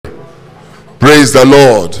Praise the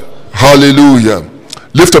Lord. Hallelujah.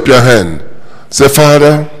 Lift up your hand. Say,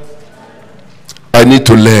 Father, I need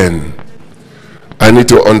to learn. I need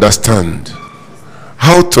to understand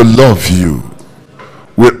how to love you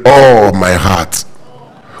with all my heart,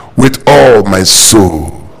 with all my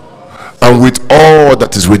soul, and with all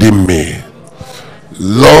that is within me.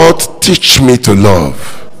 Lord, teach me to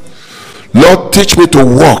love. Lord, teach me to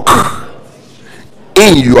walk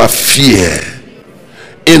in your fear,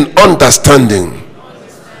 in understanding,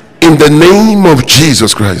 in the name of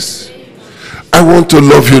Jesus Christ. I want to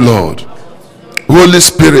love you, Lord. Holy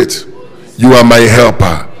Spirit, you are my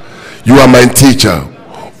helper. You are my teacher.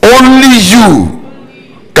 Only you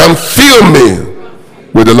can fill me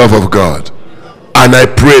with the love of God. And I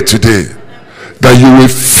pray today that you will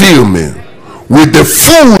fill me with the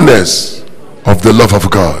fullness of the love of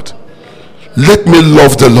God. Let me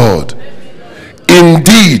love the Lord in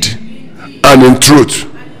deed and in truth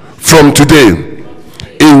from today,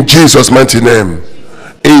 in Jesus' mighty name.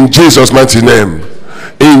 In Jesus' mighty name.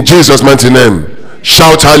 In Jesus' mighty name.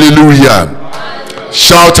 Shout hallelujah.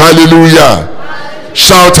 Shout hallelujah.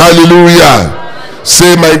 Shout hallelujah.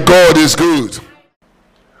 Say, my God is good.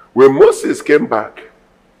 When Moses came back,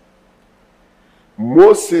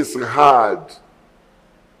 Moses heard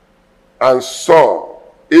and saw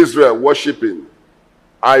Israel worshiping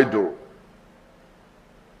idol.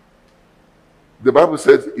 The Bible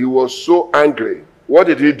says he was so angry. What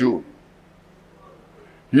did he do?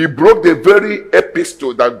 He broke the very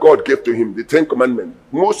epistle that God gave to him, the 10 Commandments.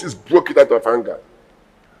 Moses broke it out of anger.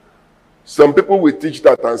 Some people will teach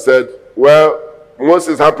that and said, well,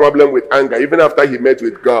 Moses had problem with anger even after he met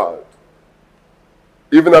with God.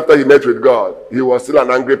 Even after he met with God, he was still an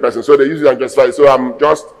angry person. So they use it and justify. So I'm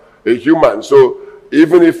just a human. So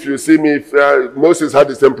even if you see me, Moses had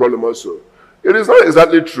the same problem also. It is not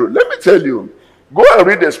exactly true. Let me tell you, go and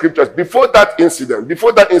read the scriptures. Before that incident,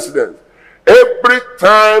 every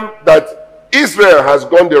time that Israel has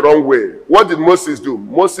gone the wrong way, what did Moses do?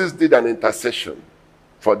 Moses did an intercession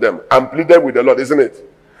for them and pleaded with the Lord, isn't it?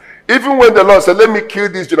 Even when the Lord said, let me kill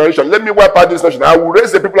this generation, let me wipe out this nation, I will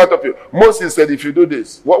raise the people out of you. Moses said, if you do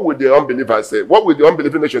this, what would the unbelievers say? What would the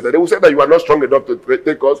unbelieving nations say? They will say that you are not strong enough to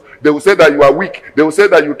take us. They will say that you are weak. They will say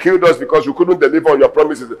that you killed us because you couldn't deliver on your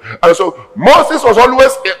promises. And so Moses was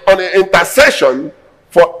always on an intercession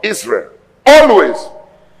for Israel. Always.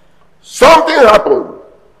 Something happened.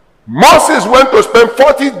 Moses went to spend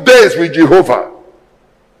 40 days with Jehovah.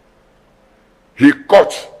 He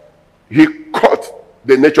caught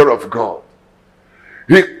the nature of God.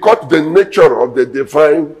 He caught the nature of the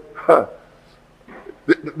divine.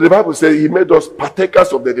 The Bible says he made us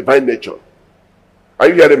partakers of the divine nature. Are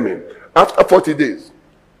you hearing me? After 40 days,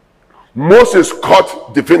 Moses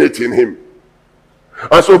caught divinity in him.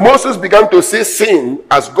 And so Moses began to see sin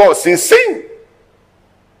as God sees sin.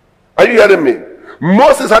 Are you hearing me?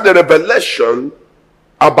 Moses had a revelation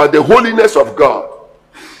about the holiness of God.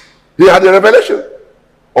 He had a revelation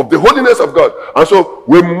of the holiness of God. And so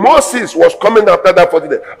when Moses was coming after that 40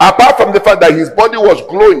 days, apart from the fact that his body was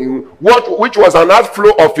glowing, which was an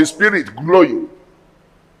outflow of his spirit glowing.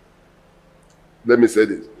 Let me say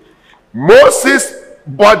this. Moses'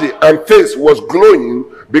 body and face was glowing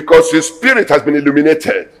because his spirit has been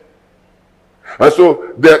illuminated. And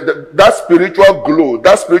so that spiritual glow,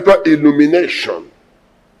 that spiritual illumination,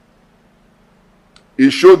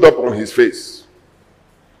 it showed up on his face.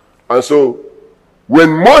 And so when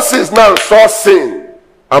Moses now saw sin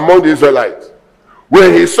among the Israelites,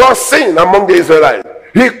 when he saw sin among the Israelites,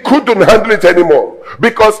 he couldn't handle it anymore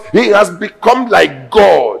because he has become like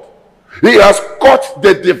God. He has caught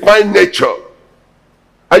the divine nature.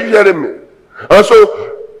 Are you hearing me? And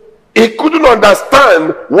so he couldn't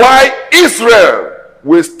understand why Israel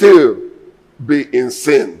will still be in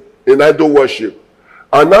sin, in idol worship.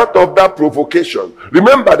 And out of that provocation,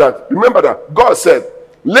 remember that God said,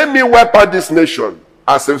 let me wipe out this nation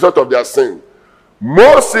as a result of their sin.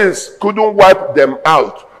 Moses couldn't wipe them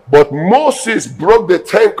out, but Moses broke the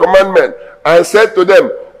 10 Commandments and said to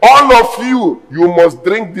them, all of you, you must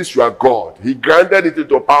drink this your God. He grinded it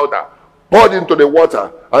into powder, poured into the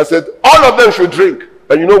water, and said, all of them should drink.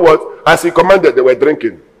 And you know what? As he commanded, they were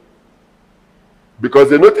drinking.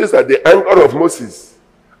 Because they noticed that the anger of Moses,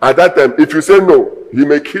 at that time, if you say no, he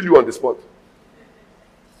may kill you on the spot.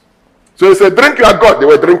 So he said, drink your God. They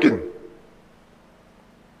were drinking.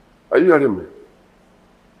 Are you hearing me?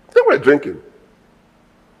 They were drinking.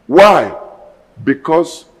 Why?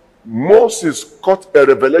 Because Moses caught a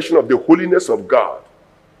revelation of the holiness of God.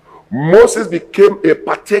 Moses became a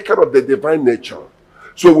partaker of the divine nature.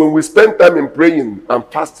 So when we spend time in praying and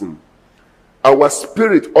fasting, our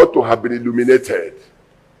spirit ought to have been illuminated.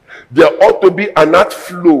 There ought to be an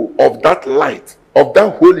outflow of that light, of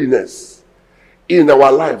that holiness in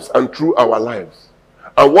our lives and through our lives.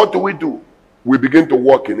 And what do? We begin to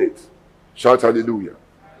walk in it. Shout hallelujah.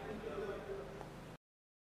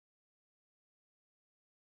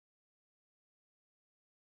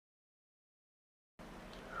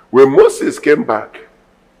 When Moses came back,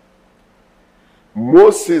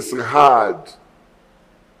 Moses heard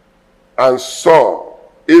and saw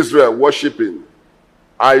Israel worshiping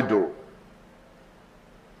idol.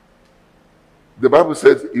 The Bible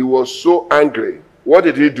says he was so angry. What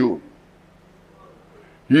did he do?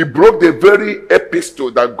 He broke the very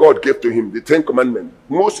epistle that God gave to him, the 10 Commandments.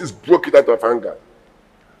 Moses broke it out of anger.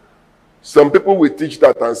 Some people will teach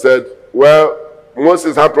that and said, well,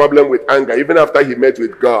 Moses had a problem with anger even after he met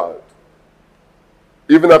with God.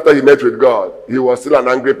 Even after he met with God, he was still an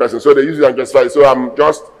angry person. So they use it and justify it. So I'm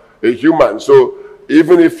just a human. So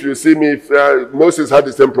even if you see me, Moses had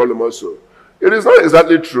the same problem also. It is not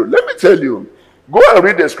exactly true. Let me tell you, go and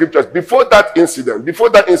read the scriptures. Before that incident,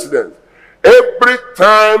 every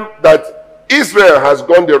time that Israel has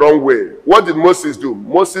gone the wrong way, what did Moses do?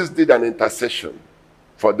 Moses did an intercession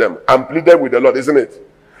for them and pleaded with the Lord, isn't it?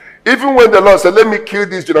 Even when the Lord said, let me kill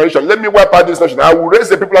this generation, let me wipe out this nation, I will raise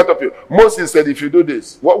the people out of you. Moses said, if you do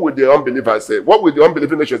this, what would the unbelievers say? What would the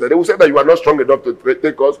unbelieving nation say? They will say that you are not strong enough to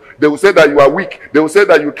take us. They will say that you are weak. They will say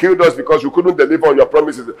that you killed us because you couldn't deliver on your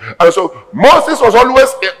promises. And so Moses was always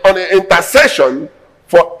on an intercession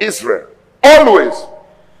for Israel. Always.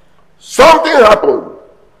 Something happened.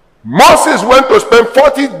 Moses went to spend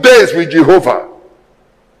 40 days with Jehovah.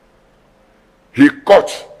 He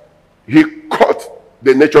caught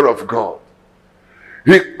the nature of God.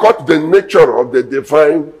 He caught the nature of the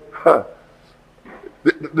divine.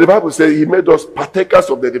 The Bible says he made us partakers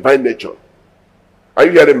of the divine nature. Are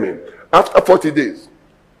you hearing me? After 40 days,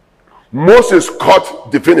 Moses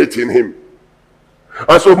caught divinity in him.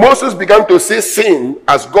 And so Moses began to see sin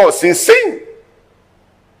as God sees sin.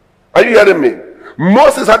 Are you hearing me?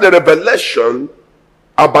 Moses had a revelation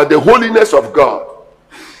about the holiness of God.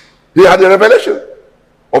 He had a revelation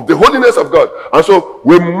of the holiness of God. And so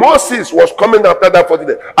when Moses was coming after that 40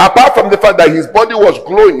 days, apart from the fact that his body was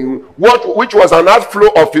glowing, which was an outflow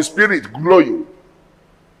of his spirit glowing.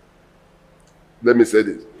 Let me say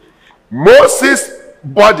this. Moses'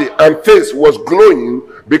 body and face was glowing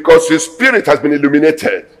because his spirit has been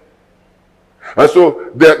illuminated. And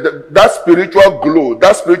so that spiritual glow,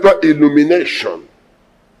 that spiritual illumination,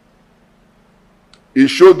 it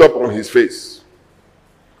showed up on his face.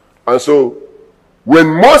 And so when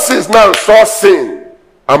Moses now saw sin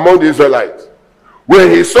among the Israelites,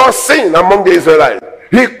 when he saw sin among the Israelites,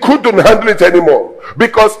 he couldn't handle it anymore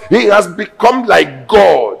because he has become like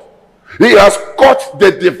God. He has caught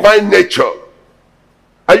the divine nature.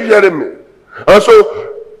 Are you hearing me? And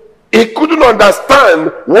so he couldn't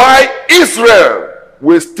understand why Israel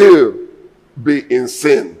will still be in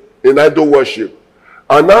sin, in idol worship.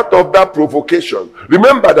 And out of that provocation,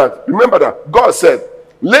 remember that God said,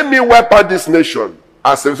 let me wipe out this nation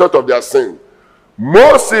as a result of their sin.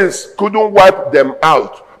 Moses couldn't wipe them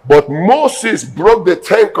out, but Moses broke the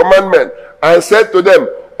 10 Commandments and said to them,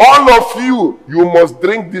 all of you must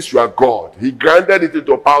drink this your God. He grinded it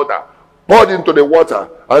into powder, poured into the water,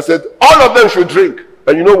 and said, all of them should drink.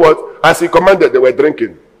 And you know what? As he commanded, they were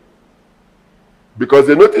drinking. Because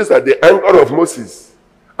they noticed that the anger of Moses,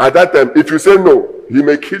 at that time, if you say no, he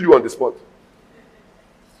may kill you on the spot.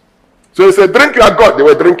 So he said, drink your God. They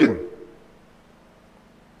were drinking.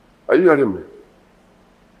 Are you hearing me?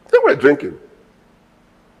 They were drinking.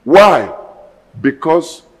 Why?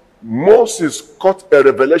 Because Moses caught a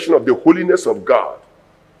revelation of the holiness of God.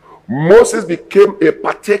 Moses became a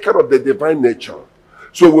partaker of the divine nature.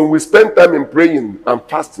 So when we spend time in praying and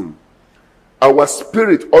fasting, our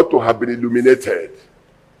spirit ought to have been illuminated.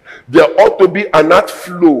 There ought to be an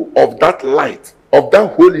outflow of that light, of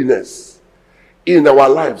that holiness in our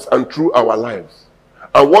lives and through our lives.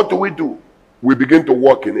 And what do? We begin to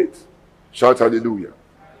walk in it. Shout hallelujah.